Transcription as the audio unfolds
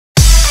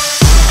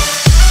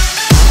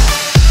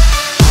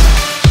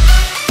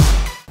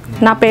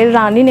నా పేరు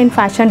రాణి, నేను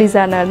ఫ్యాషన్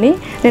డిజైనర్ని.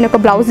 నేను ఒక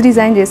బ్లౌజ్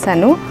డిజైన్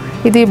చేశాను.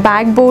 ఇది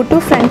బ్యాక్ బోటు,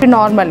 ఫ్రంట్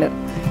నార్మల్.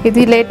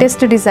 ఇది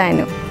లేటెస్ట్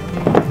డిజైన్.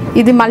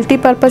 ఇది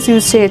మల్టీపర్పస్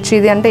యూజ్ చేయొచ్చు.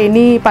 ఇది అంటే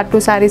ఎనీ పట్టు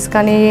శారీస్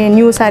కానీ,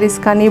 న్యూ శారీస్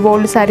కానీ,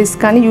 ఓల్డ్ శారీస్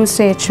కానీ యూజ్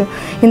చేయొచ్చు.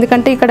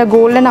 ఎందుకంటే ఇక్కడ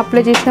గోల్డ్ అని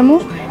అప్లై చేసినాము,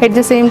 at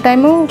the same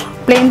time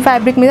plain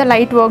fabric మీద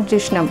లైట్ వర్క్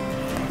చేసినాం.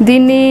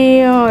 దీన్ని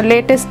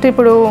లేటెస్ట్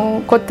ఇప్పుడు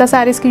కొత్త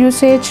శారీస్కి యూజ్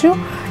చేయొచ్చు,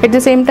 at the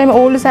same time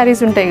old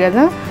saris ఉంటాయి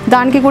కదా,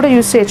 దానికి కూడా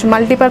యూజ్ చేయొచ్చు.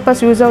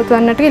 మల్టీపర్పస్ యూజ్ అవుతుంది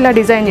అన్నట్టుగా ఇలా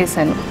డిజైన్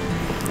చేశాను.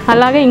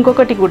 అలాగే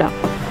ఇంకొకటి కూడా,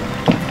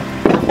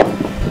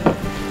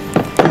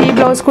 ఈ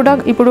బ్లౌజ్ కూడా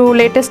ఇప్పుడు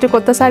లేటెస్ట్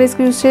కొత్త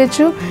శారీస్కి యూజ్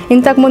చేయొచ్చు.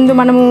 ఇంతకుముందు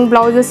మనము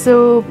బ్లౌజెస్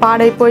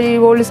పాడైపోయి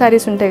ఓల్డ్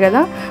శారీస్ ఉంటాయి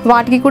కదా,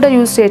 వాటికి కూడా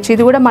యూజ్ చేయొచ్చు.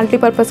 ఇది కూడా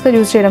మల్టీపర్పస్గా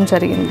యూజ్ చేయడం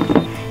జరిగింది.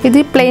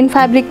 ఇది ప్లెయిన్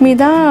ఫ్యాబ్రిక్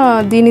మీద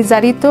దీని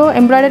జరీతో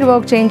ఎంబ్రాయిడరీ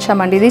వర్క్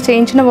చేయించామండి. ఇది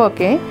చేయించిన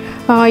వర్కే.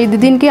 ఇది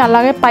దీనికి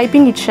అలాగే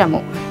పైపింగ్ ఇచ్చాము.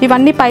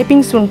 ఇవన్నీ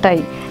పైపింగ్స్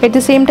ఉంటాయి. At the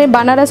same time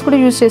Banaras కూడా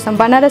యూజ్ చేసాం.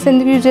 బనారస్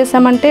ఎందుకు యూజ్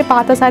చేసామంటే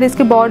పాత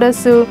శారీస్కి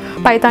బార్డర్స్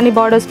పైతాని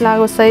బార్డర్స్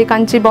లాగా వస్తాయి,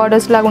 కంచి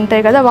బార్డర్స్ లాగా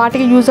ఉంటాయి కదా,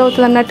 వాటికి యూజ్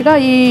అవుతుంది అన్నట్టుగా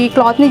ఈ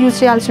క్లాత్ని యూజ్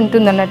చేయాల్సి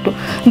ఉంటుంది అన్నట్టు.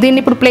 దీన్ని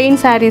ఇప్పుడు ప్లెయిన్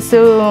శారీస్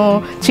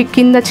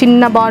కింద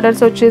చిన్న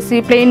బార్డర్స్ వచ్చేసి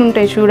ప్లెయిన్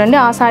ఉంటాయి చూడండి,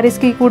 ఆ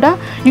శారీస్కి కూడా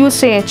యూజ్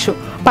చేయొచ్చు.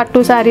 పట్టు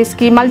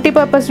శారీస్కి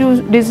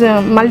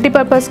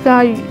మల్టీపర్పస్గా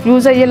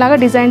యూజ్ అయ్యేలాగా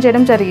డిజైన్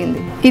చేయడం జరిగింది.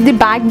 ఇది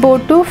బ్యాక్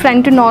బోటు,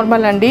 ఫ్రంట్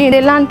నార్మల్ అండి. ఇది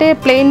ఎలా అంటే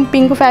ప్లెయిన్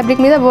పింక్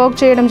ఫ్యాబ్రిక్ మీద వర్క్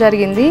చేయడం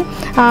జరిగింది.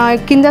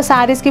 కింద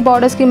శారీస్కి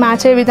బార్డర్స్కి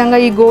మ్యాచ్ అయ్యే విధంగా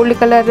ఈ గోల్డ్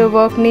కలర్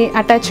వర్క్ని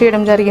అటాచ్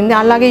చేయడం జరిగింది.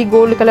 అలాగే ఈ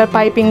గోల్డ్ కలర్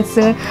పైపింగ్స్,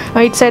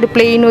 ఇటు సైడ్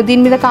ప్లెయిన్,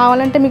 దీని మీద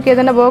కావాలంటే మీకు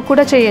ఏదైనా వర్క్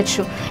కూడా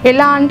చేయొచ్చు.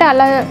 ఎలా అంటే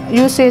అలా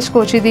యూజ్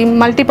చేసుకోవచ్చు. ఇది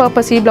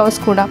మల్టీపర్పస్. ఈ బ్లౌజ్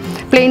కూడా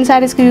ప్లెయిన్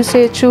శారీస్కి యూజ్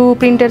చేయొచ్చు,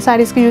 ప్రింటెడ్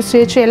శారీస్కి యూజ్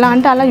చేయొచ్చు. ఎలా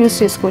అంటే అలా యూజ్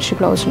చేసుకోవచ్చు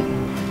బ్లౌజ్ని.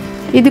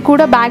 ఇది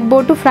కూడా బ్యాక్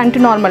బోటు, ఫ్రంట్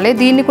నార్మలే.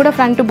 దీన్ని కూడా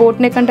ఫ్రంట్ బోట్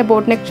నెక్ అంటే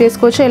బోట్ నెక్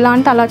చేసుకోవచ్చు, ఎలా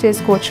అంటే అలా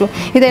చేసుకోవచ్చు.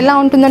 ఇది ఎలా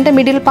ఉంటుందంటే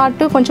మిడిల్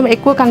పార్ట్ కొంచెం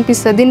ఎక్కువ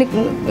కనిపిస్తుంది. దీన్ని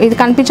ఇది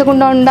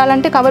కనిపించకుండా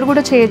ఉండాలంటే కవర్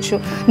కూడా చేయొచ్చు.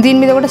 దీని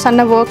మీద కూడా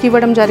సన్న వర్క్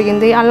ఇవ్వడం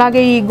జరిగింది.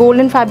 అలాగే ఈ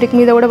గోల్డెన్ ఫ్యాబ్రిక్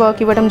మీద కూడా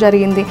వర్క్ ఇవ్వడం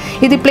జరిగింది.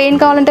 ఇది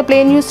ప్లెయిన్ కావాలంటే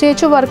ప్లెయిన్ యూజ్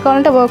చేయొచ్చు, వర్క్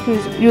కావాలంటే వర్క్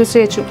యూజ్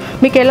చేయొచ్చు.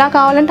 మీకు ఎలా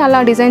కావాలంటే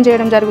అలా డిజైన్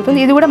చేయడం జరుగుతుంది.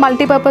 ఇది కూడా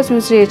మల్టీపర్పస్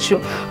యూజ్ చేయొచ్చు.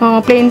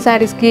 ప్లెయిన్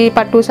శారీస్కి,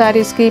 పట్టు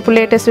శారీస్కి, ఇప్పుడు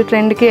లేటెస్ట్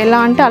ట్రెండ్కి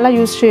ఎలా అంటే అలా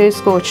యూజ్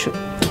చేసుకోవచ్చు.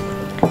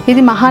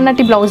 ఇది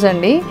మహానటి బ్లౌజ్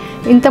అండి.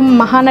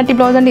 మహానటి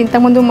బ్లౌజ్ అంటే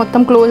ఇంతకుముందు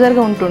మొత్తం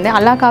క్లోజర్గా ఉంటుండే,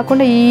 అలా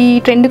కాకుండా ఈ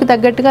ట్రెండ్కి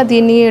తగ్గట్టుగా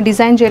దీన్ని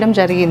డిజైన్ చేయడం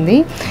జరిగింది.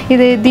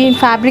 దీని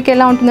ఫ్యాబ్రిక్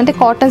ఎలా ఉంటుందంటే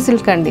కాటన్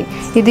సిల్క్ అండి.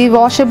 ఇది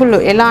వాషబుల్,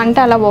 ఎలా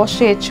అంటే అలా వాష్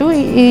చేయొచ్చు.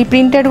 ఈ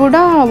ప్రింటెడ్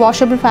కూడా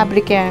వాషబుల్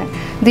ఫ్యాబ్రికే.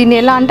 దీన్ని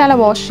ఎలా అంటే అలా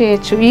వాష్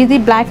చేయొచ్చు. ఇది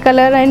black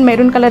colour and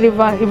maroon colour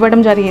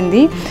ఇవ్వడం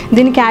జరిగింది.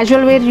 దీన్ని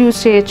క్యాజువల్ వేర్ యూజ్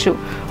చేయొచ్చు,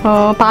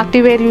 పార్టీ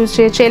వేర్ యూజ్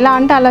చేయొచ్చు. ఎలా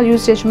అంటే అలా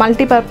యూజ్ చేయొచ్చు.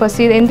 మల్టీపర్పస్.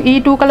 ఈ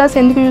 2 కలర్స్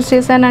ఎందుకు యూజ్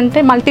చేశానంటే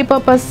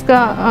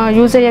మల్టీపర్పస్గా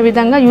యూజ్ అయ్యే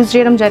విధంగా యూజ్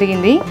చేయడం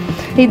జరిగింది.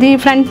 ఇది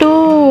ఫ్రంట్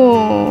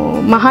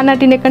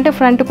మహానటి నెక్ అంటే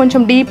ఫ్రంట్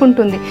కొంచెం డీప్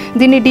ఉంటుంది.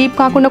 దీన్ని డీప్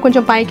కాకుండా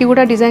కొంచెం పైకి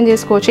కూడా డిజైన్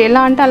చేసుకోవచ్చు.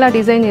 ఎలా అంటే అలా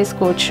డిజైన్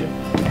చేసుకోవచ్చు.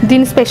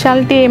 దీని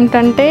స్పెషాలిటీ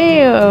ఏమిటంటే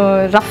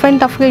రఫ్ అండ్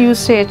టఫ్గా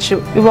యూజ్ చేయొచ్చు.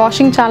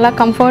 వాషింగ్ చాలా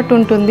కంఫర్ట్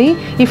ఉంటుంది.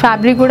 ఈ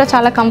ఫ్యాబ్రిక్ కూడా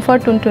చాలా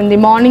కంఫర్ట్ ఉంటుంది.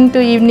 Morning to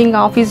evening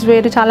office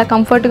wear చాలా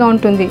కంఫర్ట్గా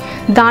ఉంటుంది.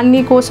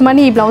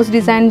 దానికోసమని ఈ బ్లౌజ్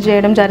డిజైన్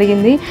చేయడం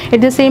జరిగింది.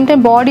 At the same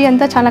time body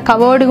అంతా చాలా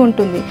కవర్డ్గా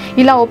ఉంటుంది.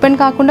 ఇలా ఓపెన్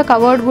కాకుండా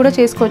కవర్డ్ కూడా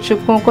చేసుకోవచ్చు.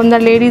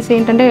 కొందరు లేడీస్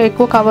ఏంటంటే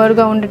ఎక్కువ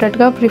కవర్గా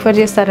ఉండేటట్టుగా ప్రిఫర్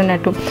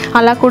చేస్తారన్నట్టు,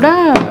 అలా కూడా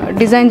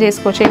డిజైన్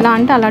చేసుకోవచ్చు. ఎలా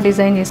అంటే అలా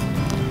డిజైన్ చేసుకోవచ్చు.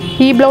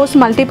 ఈ బ్లౌజ్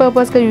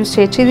మల్టీపర్పస్గా యూజ్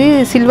చేయొచ్చు. ఇది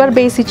సిల్వర్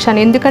బేస్ ఇచ్చాను,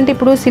 ఎందుకంటే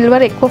ఇప్పుడు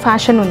సిల్వర్ ఎక్కువ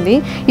ఫ్యాషన్ ఉంది.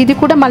 ఇది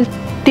కూడా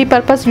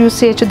మల్టీపర్పస్ యూజ్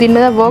చేయొచ్చు. దీని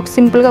మీద వర్క్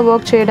సింపుల్గా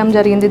వర్క్ చేయడం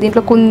జరిగింది.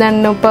 దీంట్లో kundan,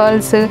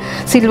 pearls,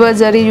 silver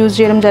zari use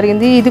చేయడం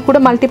జరిగింది. ఇది కూడా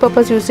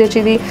మల్టీపర్పస్ యూజ్ చేయొచ్చు.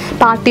 ఇది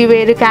party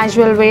wear,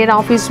 casual wear,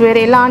 office wear,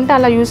 ఎలా అంటే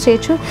అలా యూజ్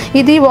చేయొచ్చు.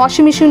 ఇది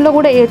వాషింగ్ మిషన్లో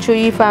కూడా వేయచ్చు.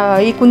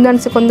 ఈ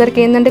కుందన్స్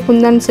కొందరికి ఏంటంటే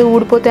కుందన్స్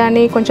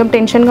ఊడిపోతాయని కొంచెం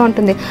టెన్షన్గా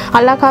ఉంటుంది.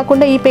 అలా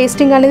కాకుండా ఈ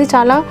పేస్టింగ్ అనేది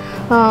చాలా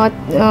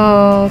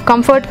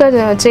కంఫర్ట్గా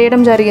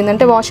చేయడం జరిగింది.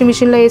 అంటే వాషింగ్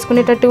మిషన్లో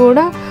వేసుకునేటట్టు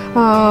కూడా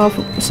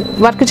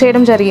వర్క్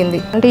చేయడం జరిగింది.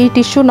 అంటే ఈ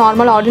టిష్యూ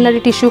నార్మల్ ఆర్డినరీ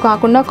టిష్యూ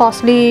కాకుండా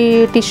కాస్ట్లీ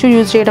టిష్యూ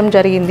యూజ్ చేయడం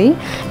జరిగింది.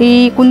 ఈ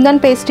కుందన్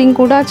పేస్టింగ్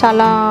కూడా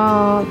చాలా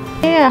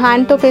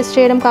హ్యాండ్తో పేస్ట్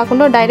చేయడం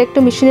కాకుండా డైరెక్ట్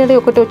మిషనరీ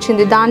ఒకటి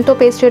వచ్చింది, దాంతో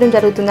పేస్ట్ చేయడం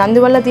జరుగుతుంది.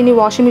 అందువల్ల దీన్ని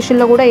వాషింగ్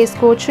మిషన్లో కూడా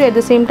వేసుకోవచ్చు. At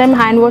the same time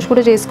hand wash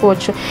కూడా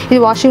చేసుకోవచ్చు. ఇది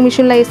వాషింగ్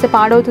మిషన్లో వేస్తే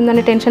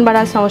పాడవుతుందని టెన్షన్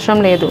పడాల్సిన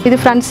అవసరం లేదు. ఇది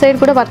ఫ్రంట్ సైడ్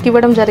కూడా వర్క్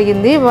ఇవ్వడం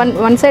జరిగింది.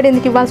 వన్ సైడ్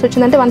ఎందుకు ఇవ్వాల్సి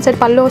వచ్చిందంటే వన్ సైడ్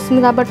పళ్ళు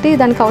వస్తుంది కాబట్టి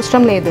దానికి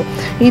అవసరం లేదు.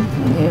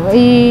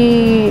 ఈ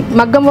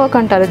మగ్గం వర్క్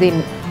అంటారు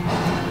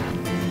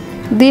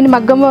దీని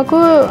మగ్గం వర్క్,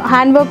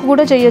 హ్యాండ్ వర్క్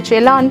కూడా చేయొచ్చు.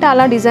 ఎలా అంటే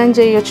అలా డిజైన్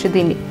చేయొచ్చు.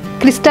 దీన్ని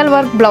క్రిస్టల్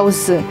వర్క్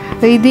బ్లౌజ్.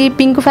 ఇది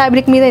పింక్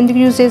ఫ్యాబ్రిక్ మీద ఎందుకు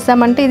యూజ్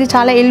చేస్తామంటే ఇది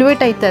చాలా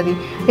ఎలివేట్ అవుతుంది.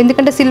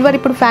 ఎందుకంటే సిల్వర్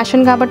ఇప్పుడు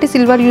ఫ్యాషన్ కాబట్టి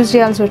సిల్వర్ యూజ్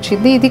చేయాల్సి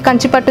వచ్చింది. ఇది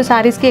కంచిపట్టు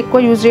శారీస్కి ఎక్కువ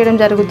యూజ్ చేయడం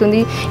జరుగుతుంది.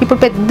 ఇప్పుడు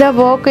పెద్ద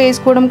వర్క్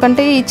వేసుకోవడం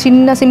కంటే ఈ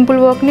చిన్న సింపుల్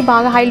వర్క్ని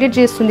బాగా హైలైట్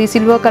చేస్తుంది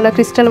సిల్వర్ కలర్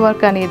క్రిస్టల్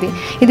వర్క్ అనేది.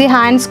 ఇది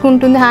హ్యాండ్స్కి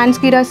ఉంటుంది.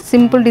 హ్యాండ్స్కి ఇలా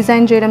సింపుల్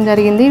డిజైన్ చేయడం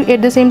జరిగింది.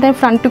 At the same time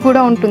front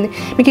కూడా ఉంటుంది.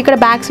 మీకు ఇక్కడ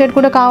బ్యాక్ సైడ్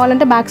కూడా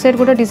కావాలంటే బ్యాక్ సైడ్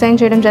కూడా డిజైన్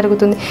చేయడం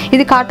జరుగుతుంది.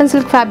 ఇది కాటన్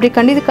సిల్క్ ఫ్యాబ్రిక్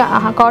అండి. ఇది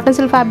cotton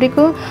silk fabric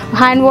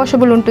hand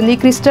washable ఉంటుంది. ఈ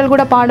క్రిస్టల్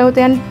కూడా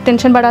పాడవుతాయని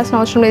టెన్షన్ పడాల్సిన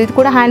అవసరం లేదు. ఇది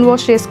కూడా హ్యాండ్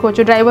వాష్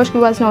చేసుకోవచ్చు. డ్రై వాష్కి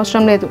ఇవ్వాల్సిన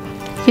అవసరం లేదు.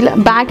 ఇలా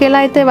బ్యాక్ ఎలా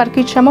అయితే వర్క్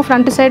ఇచ్చామో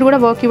ఫ్రంట్ సైడ్ కూడా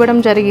వర్క్ ఇవ్వడం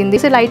జరిగింది.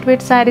 లైట్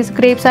వెయిట్ శారీస్,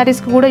 క్రేప్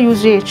శారీస్కి కూడా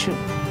యూజ్ చేయొచ్చు.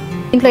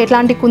 ఇంట్లో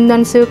ఎట్లాంటి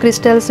కుందన్స్,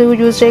 క్రిస్టల్స్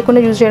యూజ్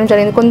చేయడం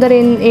జరిగింది. కొందరు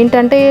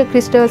ఏంటంటే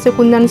క్రిస్టల్స్,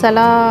 కుందన్స్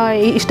అలా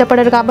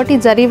ఇష్టపడరు కాబట్టి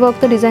జరీ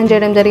వర్క్తో డిజైన్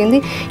చేయడం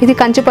జరిగింది. ఇది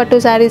కంచిపట్టు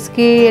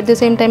శారీస్కి, at the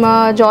same time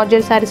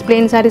georgette saris,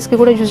 plain శారీస్కి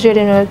కూడా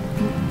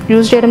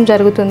యూజ్ చేయడం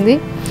జరుగుతుంది,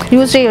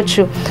 యూజ్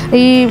చేయొచ్చు.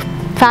 ఈ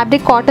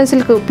fabric cotton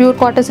silk, pure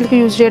cotton silk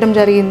use చేయడం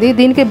జరిగింది.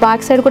 దీనికి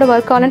బ్యాక్ సైడ్ కూడా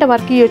వర్క్ కావాలంటే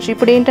వర్క్ ఇవ్వచ్చు.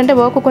 ఇప్పుడు ఏంటంటే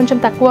వర్క్ కొంచెం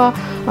తక్కువ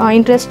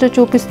ఇంట్రెస్ట్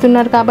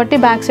చూపిస్తున్నారు కాబట్టి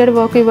బ్యాక్ సైడ్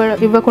వర్క్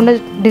ఇవ్వకుండా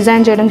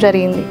డిజైన్ చేయడం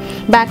జరిగింది.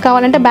 బ్యాక్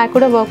కావాలంటే బ్యాక్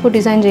కూడా వర్క్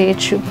డిజైన్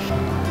చేయొచ్చు.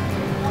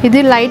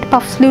 ఇది లైట్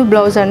పఫ్ స్లీవ్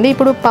బ్లౌజ్ అండి.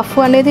 ఇప్పుడు పఫ్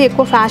అనేది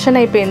ఎక్కువ ఫ్యాషన్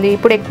అయిపోయింది.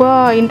 ఇప్పుడు ఎక్కువ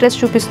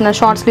ఇంట్రెస్ట్ చూపిస్తున్నారు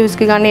షార్ట్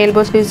స్లీవ్స్కి కానీ,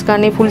 ఎల్బో స్లీవ్స్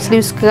కానీ, ఫుల్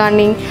స్లీవ్స్కి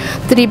కానీ,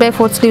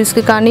 3/4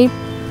 స్లీవ్స్కి కానీ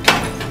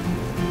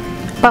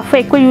పఫ్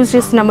ఎక్కువ యూజ్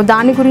చేస్తున్నాము.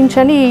 దాని గురించి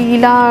అని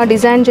ఇలా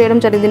డిజైన్ చేయడం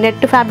జరిగింది.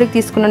 నెట్ ఫ్యాబ్రిక్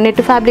తీసుకున్నాను. నెట్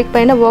ఫ్యాబ్రిక్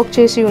పైన వర్క్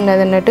చేసి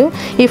ఉన్నది అన్నట్టు.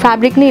 ఈ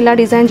ఫ్యాబ్రిక్ని ఇలా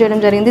డిజైన్ చేయడం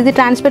జరిగింది. ఇది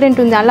ట్రాన్స్పరెంట్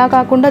ఉంది. అలా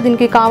కాకుండా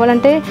దీనికి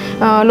కావాలంటే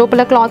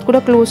లోపల క్లాత్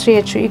కూడా క్లోజ్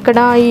చేయొచ్చు. ఇక్కడ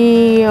ఈ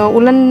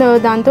ఉలన్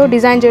దాంతో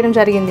డిజైన్ చేయడం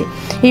జరిగింది.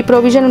 ఈ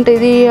ప్రొవిజన్ ఉంటుంది.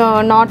 ఇది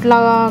నాట్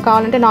లాగా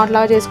కావాలంటే నాట్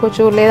లాగా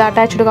చేసుకోవచ్చు, లేదా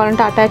అటాచ్డ్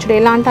కావాలంటే అటాచ్డ్,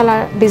 ఎలా అంటే అలా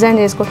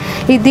డిజైన్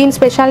చేసుకోవచ్చు. దీని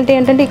స్పెషాలిటీ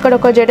ఏంటంటే ఇక్కడ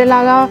ఒక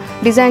జడలాగా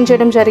డిజైన్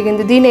చేయడం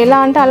జరిగింది. దీన్ని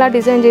ఎలా అంటే అలా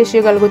డిజైన్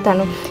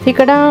చేసేయగలుగుతాను.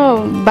 ఇక్కడ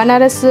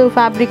బనారస్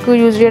ఫ్యాబ్రిక్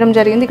యూజ్ చేయడం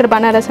జరిగింది. ఇక్కడ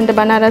బనారస్ అంటే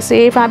బనారస్,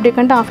 ఏ ఫ్యాబ్రిక్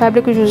అంటే ఆ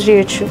ఫ్యాబ్రిక్ యూజ్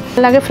చేయొచ్చు.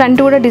 అలాగే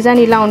ఫ్రంట్ కూడా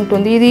డిజైన్ ఇలా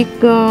ఉంటుంది. ఇది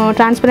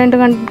ట్రాన్స్పరెంట్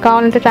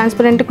కావాలంటే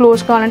ట్రాన్స్పరెంట్,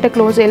 క్లోజ్ కావాలంటే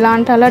క్లోజ్, ఎలా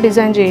అంటే అలా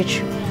డిజైన్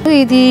చేయొచ్చు.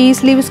 ఇది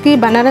స్లీవ్స్కి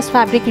బనారస్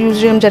ఫ్యాబ్రిక్ యూజ్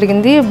చేయడం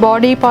జరిగింది.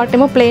 బాడీ పార్ట్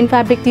ఏమో ప్లెయిన్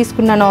ఫ్యాబ్రిక్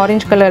తీసుకున్నాను,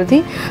 ఆరెంజ్ కలర్ది.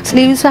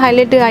 స్లీవ్స్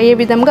హైలైట్ అయ్యే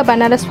విధంగా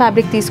బనారస్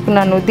ఫ్యాబ్రిక్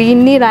తీసుకున్నాను.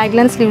 దీన్ని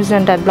ర్యాగ్లన్ స్లీవ్స్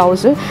అంటారు.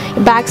 బ్లౌజ్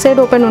బ్యాక్ సైడ్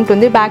ఓపెన్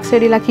ఉంటుంది. బ్యాక్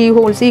సైడ్ ఇలా కీ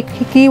హోల్స్, ఈ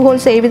కీ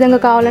హోల్స్ ఏ విధంగా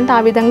కావాలంటే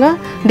ఆ విధంగా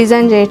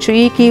డిజైన్ చేయొచ్చు.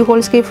 ఈ కీ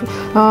హోల్స్కి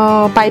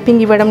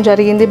పైపింగ్ ఇవ్వడం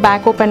జరిగింది.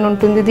 బ్యాక్ ఓపెన్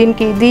ఉంటుంది.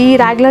 దీనికి ఇది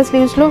ర్యాగ్లన్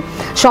స్లీవ్స్లో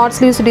షార్ట్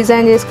స్లీవ్స్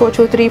డిజైన్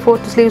చేసుకోవచ్చు,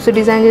 3/4 స్లీవ్స్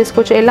డిజైన్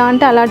చేసుకోవచ్చు, ఎలా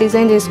అంటే అలా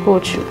డిజైన్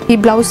చేసుకోవచ్చు. ఈ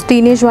బ్లౌజ్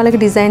టీనేజ్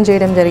వాళ్ళకి డిజైన్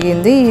చేయడం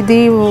జరిగింది.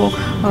 ఇది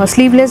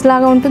స్లీవ్లెస్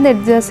లాగా ఉంటుంది,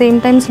 at the same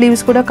time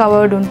sleeves కూడా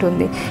కవర్డ్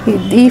ఉంటుంది.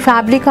 ఈ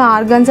ఫ్యాబ్రిక్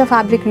ఆర్గన్జా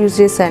ఫ్యాబ్రిక్ యూజ్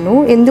చేశాను.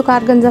 ఎందుకు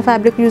ఆర్గన్జా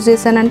ఫ్యాబ్రిక్ యూజ్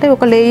చేశానంటే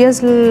ఒక లేయర్స్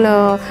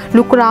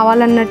లుక్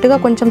రావాలన్నట్టుగా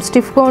కొంచెం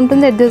స్టిఫ్గా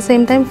ఉంటుంది, అట్ ద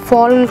సేమ్ టైం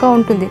ఫాల్గా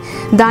ఉంటుంది.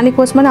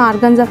 దానికోసమని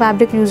ఆర్గన్జా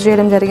ఫ్యాబ్రిక్ యూజ్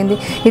చేయడం జరిగింది.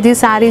 ఇది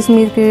శారీస్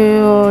మీదకి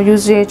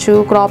యూజ్ చేయొచ్చు,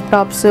 క్రాప్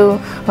టాప్స్,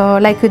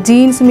 లైక్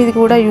జీన్స్ మీద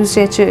కూడా యూజ్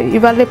చేయొచ్చు.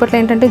 ఇవాళ రేపట్లో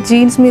ఏంటంటే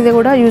జీన్స్ మీద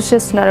కూడా యూజ్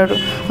చేస్తున్నారు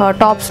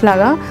టాప్స్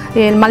లాగా,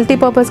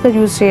 మల్టీపర్పస్గా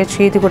యూజ్ చేయొచ్చు.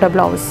 ఇది కూడా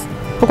బ్లౌజ్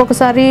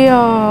ఒక్కొక్కసారి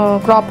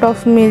క్రాప్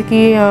టాప్స్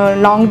మీదకి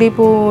లాంగ్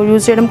డీప్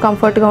యూజ్ చేయడం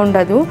కంఫర్ట్గా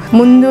ఉండదు.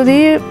 ముందుది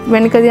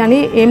వెనకది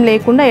అని ఏం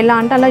లేకుండా ఎలా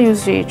అంటే అలా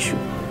యూజ్ చేయొచ్చు.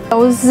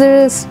 బ్లౌజ్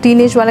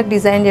టీనేజ్ వాళ్ళకి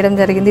డిజైన్ చేయడం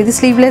జరిగింది. ఇది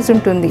స్లీవ్లెస్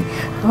ఉంటుంది.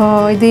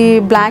 ఇది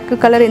బ్లాక్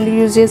కలర్ ఎందుకు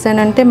యూజ్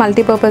చేశానంటే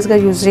మల్టీపర్పస్గా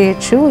యూజ్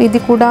చేయొచ్చు. ఇది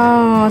కూడా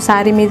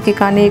శారీ మీదకి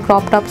కానీ,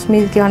 క్రాప్ టాప్స్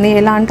మీదకి కానీ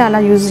ఎలా అంటే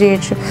అలా యూజ్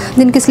చేయొచ్చు.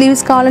 దీనికి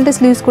స్లీవ్స్ కావాలంటే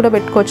స్లీవ్స్ కూడా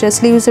పెట్టుకోవచ్చు.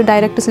 స్లీవ్స్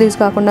డైరెక్ట్ స్లీవ్స్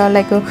కాకుండా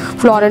లైక్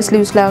ఫ్లోరల్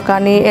స్లీవ్స్ లాగా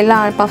కానీ, ఎలా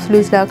పఫ్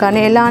స్లీవ్స్ లాగా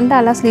కానీ, ఎలా అంటే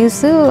అలా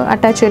స్లీవ్స్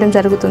అటాచ్ చేయడం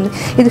జరుగుతుంది.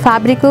 ఇది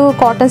ఫ్యాబ్రిక్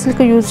కాటన్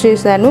సిల్క్ యూజ్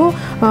చేశాను.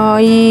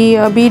 ఈ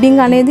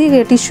బీడింగ్ అనేది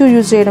టిష్యూ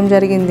యూజ్ చేయడం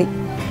జరిగింది.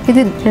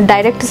 ఇది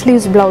డైరెక్ట్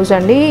స్లీవ్స్ బ్లౌజ్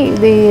అండి.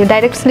 ఇది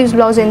డైరెక్ట్ స్లీవ్స్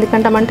బ్లౌజ్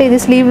ఎందుకంటామంటే ఇది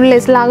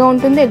స్లీవ్లెస్ లాగా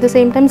ఉంటుంది, at the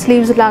same time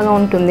sleeves లాగా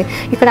ఉంటుంది.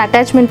 ఇక్కడ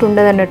అటాచ్మెంట్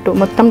ఉండదు అన్నట్టు,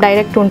 మొత్తం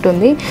డైరెక్ట్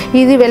ఉంటుంది.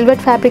 ఇది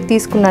వెల్వెట్ ఫ్యాబ్రిక్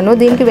తీసుకున్నాను.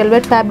 దీనికి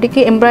వెల్వెట్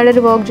ఫ్యాబ్రిక్కి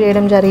ఎంబ్రాయిడరీ వర్క్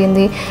చేయడం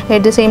జరిగింది,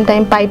 at the same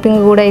time piping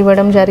కూడా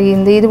ఇవ్వడం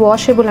జరిగింది. ఇది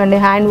వాషబుల్ అండి,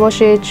 హ్యాండ్ వాష్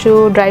చేయొచ్చు,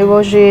 డ్రై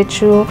వాష్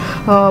చేయొచ్చు,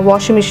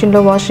 వాషింగ్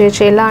మిషన్లో వాష్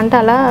చేయొచ్చు, ఎలా అంటే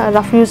అలా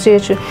రఫ్ యూజ్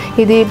చేయొచ్చు.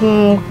 ఇది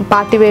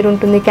పార్టీ వేర్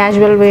ఉంటుంది,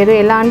 క్యాజువల్ వేర్,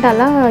 ఎలా అంటే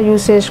అలా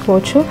యూజ్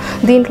చేసుకోవచ్చు.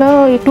 దీంట్లో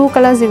ఈ 2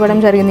 కలర్స్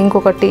ఇవ్వడం జరిగింది.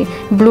 ఇంకొకటి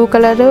blue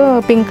colour,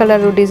 pink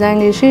colour design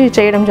చేసి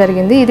చేయడం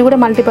జరిగింది. ఇది కూడా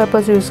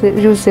మల్టీపర్పస్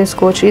యూజ్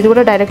చేసుకోవచ్చు. ఇది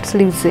కూడా direct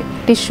sleeves.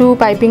 Tissue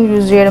piping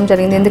use చేయడం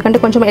జరిగింది, ఎందుకంటే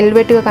కొంచెం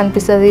ఎలివేట్గా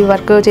కనిపిస్తుంది,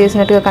 వర్క్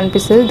చేసినట్టుగా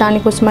కనిపిస్తుంది.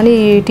 దానికోసమని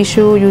ఈ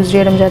టిష్యూ యూజ్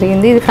చేయడం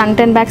జరిగింది. ఇది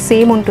ఫ్రంట్ అండ్ బ్యాక్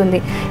సేమ్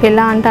ఉంటుంది,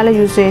 ఎలా అంటే అలా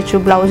యూజ్ చేయొచ్చు.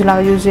 బ్లౌజ్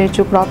లాగా యూజ్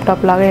చేయొచ్చు, క్రాప్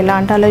టాప్ లాగా ఎలా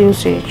అంటే అలా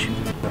యూజ్ చేయొచ్చు.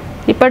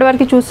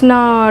 ఇప్పటివరకు చూసిన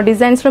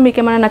డిజైన్స్లో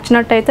మీకు ఏమైనా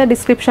నచ్చినట్టయితే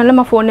డిస్క్రిప్షన్లో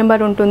మా ఫోన్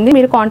నెంబర్ ఉంటుంది,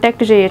 మీరు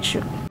కాంటాక్ట్ చేయొచ్చు.